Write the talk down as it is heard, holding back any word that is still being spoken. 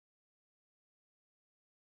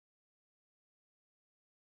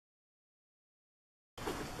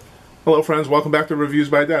Hello friends, welcome back to Reviews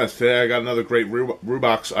by Dennis. Today I got another great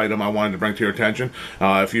Riwbox item I wanted to bring to your attention.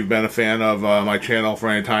 If you've been a fan of my channel for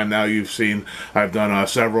any time now, you've seen I've done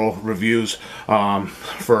several reviews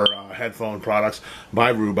for headphone products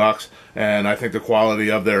by Riwbox, and I think the quality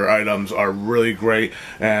of their items are really great,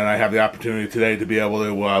 and I have the opportunity today to be able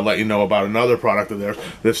to let you know about another product of theirs.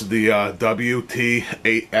 This is the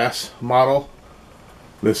WT8S model.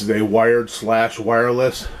 This is a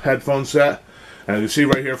wired/wireless headphone set. And you see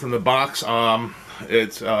right here from the box,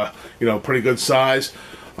 it's pretty good size.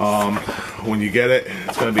 When you get it,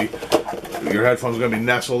 it's going to be, your headphones are going to be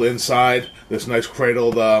nestled inside this nice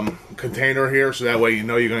cradled container here, so that way you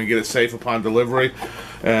know you're going to get it safe upon delivery.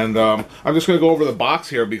 And I'm just going to go over the box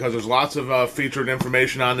here because there's lots of featured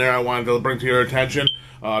information on there I wanted to bring to your attention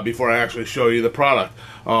before I actually show you the product.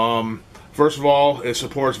 First of all, it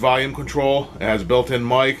supports volume control, it has built-in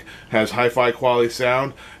mic, has hi-fi quality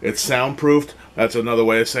sound, it's soundproofed. That's another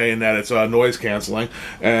way of saying that it's noise canceling,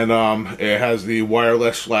 and it has the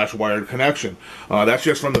wireless/wired connection. That's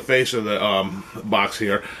just from the face of the box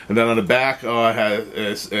here, and then on the back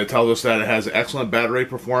it tells us that it has excellent battery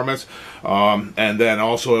performance, and then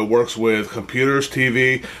also it works with computers,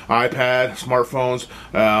 TV, iPad, smartphones,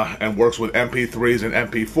 and works with MP3s and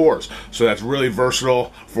MP4s. So that's really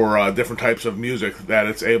versatile for different types of music that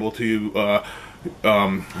it's able to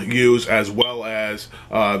use, as well as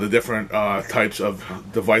the different types of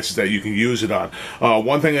devices that you can use it on.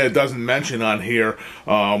 One thing that it doesn't mention on here,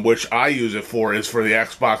 which I use it for, is for the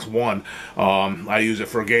Xbox One. I use it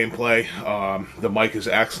for gameplay. The mic is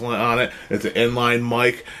excellent on it. It's an inline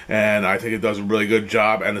mic, and I think it does a really good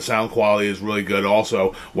job, and the sound quality is really good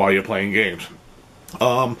also while you're playing games.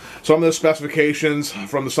 Some of the specifications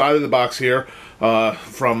from the side of the box here,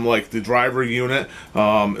 from like the driver unit,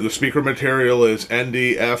 the speaker material is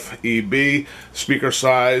ND-FEB, speaker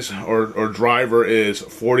size or driver is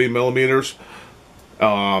 40 millimeters,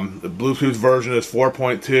 the Bluetooth version is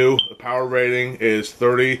 4.2, the power rating is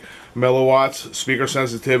 30 milliwatts, speaker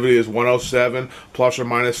sensitivity is 107 plus or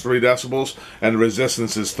minus 3 decibels, and the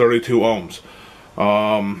resistance is 32 ohms.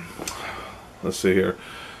 Let's see here.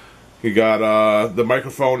 You got the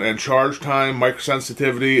microphone and charge time. Mic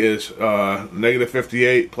sensitivity is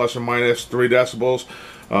 -58 plus or minus 3 decibels.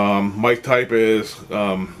 Mic type is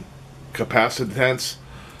capacitance.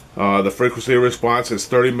 The frequency response is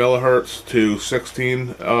 30 millihertz to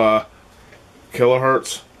 16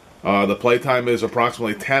 kilohertz. The playtime is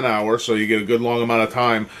approximately 10 hours, so you get a good long amount of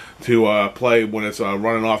time to play when it's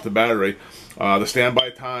running off the battery. The standby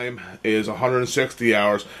time is 160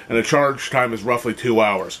 hours, and the charge time is roughly 2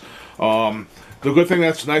 hours. The good thing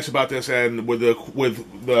that's nice about this, and with the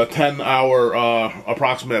 10-hour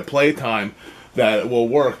approximate play time, that it will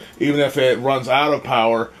work even if it runs out of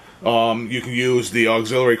power. You can use the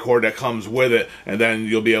auxiliary cord that comes with it, and then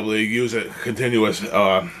you'll be able to use it continuous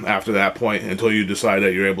after that point until you decide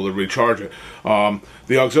that you're able to recharge it.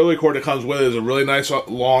 The auxiliary cord that comes with it is a really nice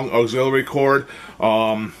long auxiliary cord,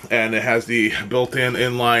 and it has the built-in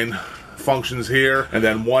inline functions here, and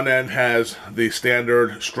then one end has the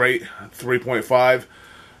standard straight 3.5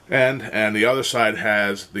 end, and the other side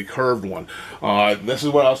has the curved one. This is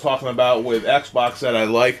what I was talking about with Xbox that I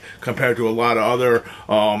like compared to a lot of other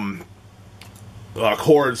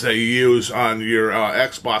cords that you use on your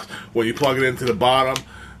Xbox. When you plug it into the bottom,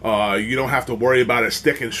 you don't have to worry about it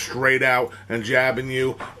sticking straight out and jabbing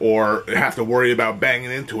you, or have to worry about banging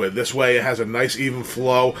into it. This way it has a nice even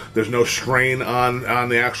flow. There's no strain on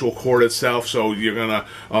the actual cord itself, so you're gonna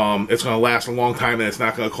it's gonna last a long time, and it's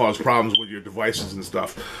not gonna cause problems with your devices and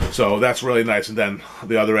stuff. So that's really nice. And then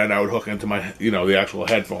the other end I would hook into my the actual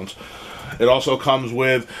headphones. It also comes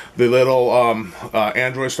with the little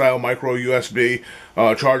Android-style micro USB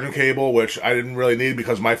charging cable, which I didn't really need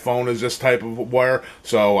because my phone is this type of wire,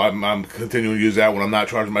 so I'm continuing to use that. When I'm not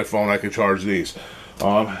charging my phone, I can charge these.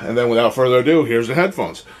 And then without further ado, here's the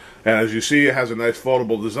headphones. And as you see, it has a nice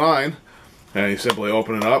foldable design, and you simply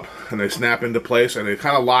open it up, and they snap into place, and they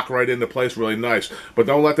kind of lock right into place really nice. But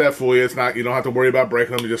don't let that fool you. It's not, you don't have to worry about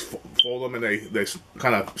breaking them. You just fold them, and they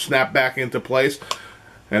kind of snap back into place.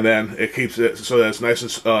 And then it keeps it so that it's nice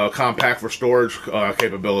and compact for storage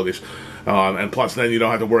capabilities. And plus, then you don't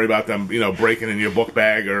have to worry about them, breaking in your book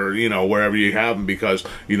bag or, wherever you have them, because,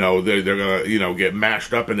 they're gonna, get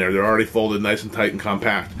mashed up in there. They're already folded nice and tight and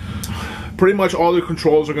compact. Pretty much all the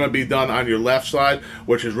controls are going to be done on your left side,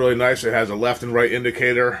 which is really nice. It has a left and right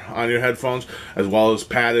indicator on your headphones, as well as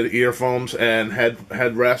padded earphones and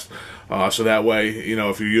headrest. So that way,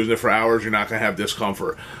 if you're using it for hours, you're not going to have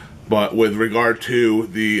discomfort. But with regard to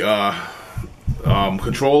the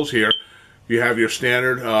controls here, you have your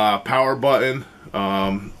standard power button,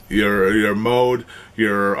 your mode,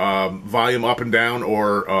 your volume up and down,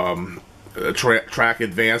 or track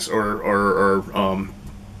advance, or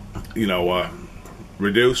you know,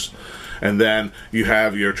 reduce. And then you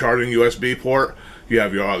have your charging USB port, you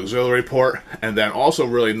have your auxiliary port, and then also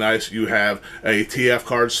really nice, you have a TF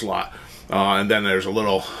card slot, and then there's a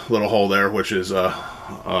little hole there, which is a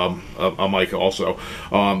mic also.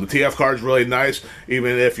 The TF card is really nice,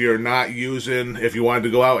 even if you're not using, if you wanted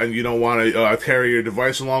to go out and you don't want to carry your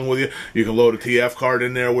device along with you, you can load a TF card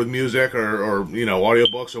in there with music or you know,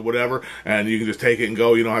 audiobooks or whatever, and you can just take it and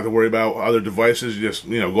go. You don't have to worry about other devices. You just,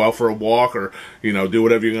 you know, go out for a walk, or, you know, do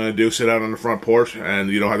whatever you're going to do, sit out on the front porch, and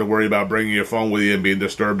you don't have to worry about bringing your phone with you and being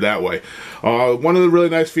disturbed that way. One of the really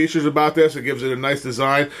nice features about this, it gives it a nice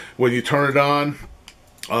design. When you turn it on,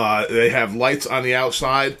 they have lights on the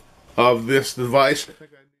outside of this device.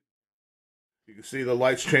 You can see the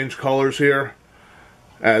lights change colors here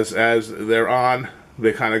as they're on.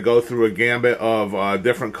 They kind of go through a gambit of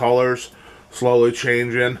different colors, slowly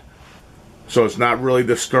changing. So it's not really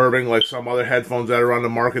disturbing like some other headphones that are on the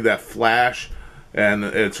market that flash, and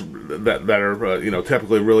it's that are you know,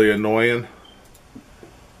 typically really annoying.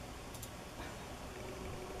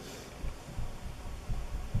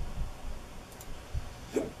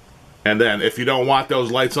 And then if you don't want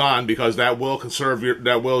those lights on, because that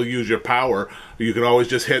will use your power, you can always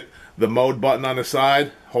just hit the mode button on the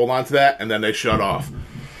side, hold on to that, and then they shut off.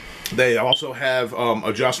 They also have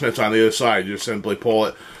adjustments on the other side. You just simply pull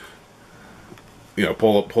it, you know,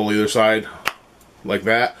 pull either side like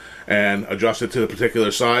that, and adjust it to the particular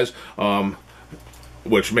size,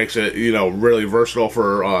 which makes it, you know, really versatile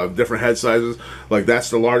for different head sizes. Like, that's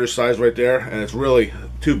the largest size right there, and it's really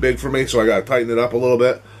too big for me, so I gotta tighten it up a little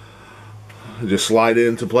bit. Just slide it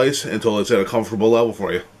into place until it's at a comfortable level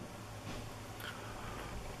for you.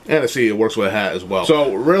 And I see it works with a hat as well.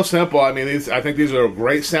 So real simple. I mean, I think these are a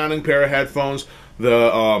great sounding pair of headphones.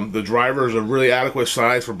 The driver is a really adequate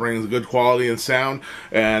size for bringing good quality and sound.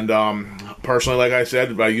 And personally, like I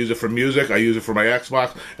said, I use it for music, I use it for my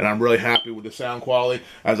Xbox, and I'm really happy with the sound quality,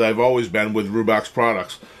 as I've always been with Riwbox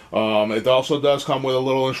products. It also does come with a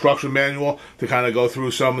little instruction manual to kind of go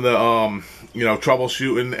through some of the you know,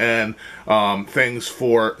 troubleshooting and things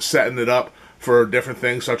for setting it up for different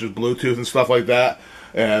things such as Bluetooth and stuff like that.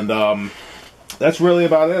 And that's really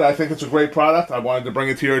about it. I think it's a great product. I wanted to bring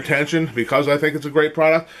it to your attention because I think it's a great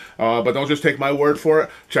product. But don't just take my word for it.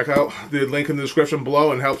 Check out the link in the description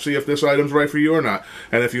below and help see if this item's right for you or not.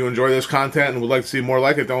 And if you enjoy this content and would like to see more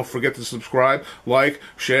like it, don't forget to subscribe, like,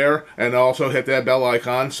 share, and also hit that bell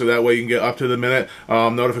icon so that way you can get up-to-the-minute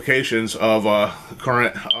notifications of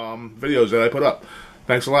current videos that I put up.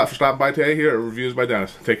 Thanks a lot for stopping by today here at Reviews by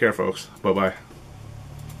Dennis. Take care, folks. Bye-bye.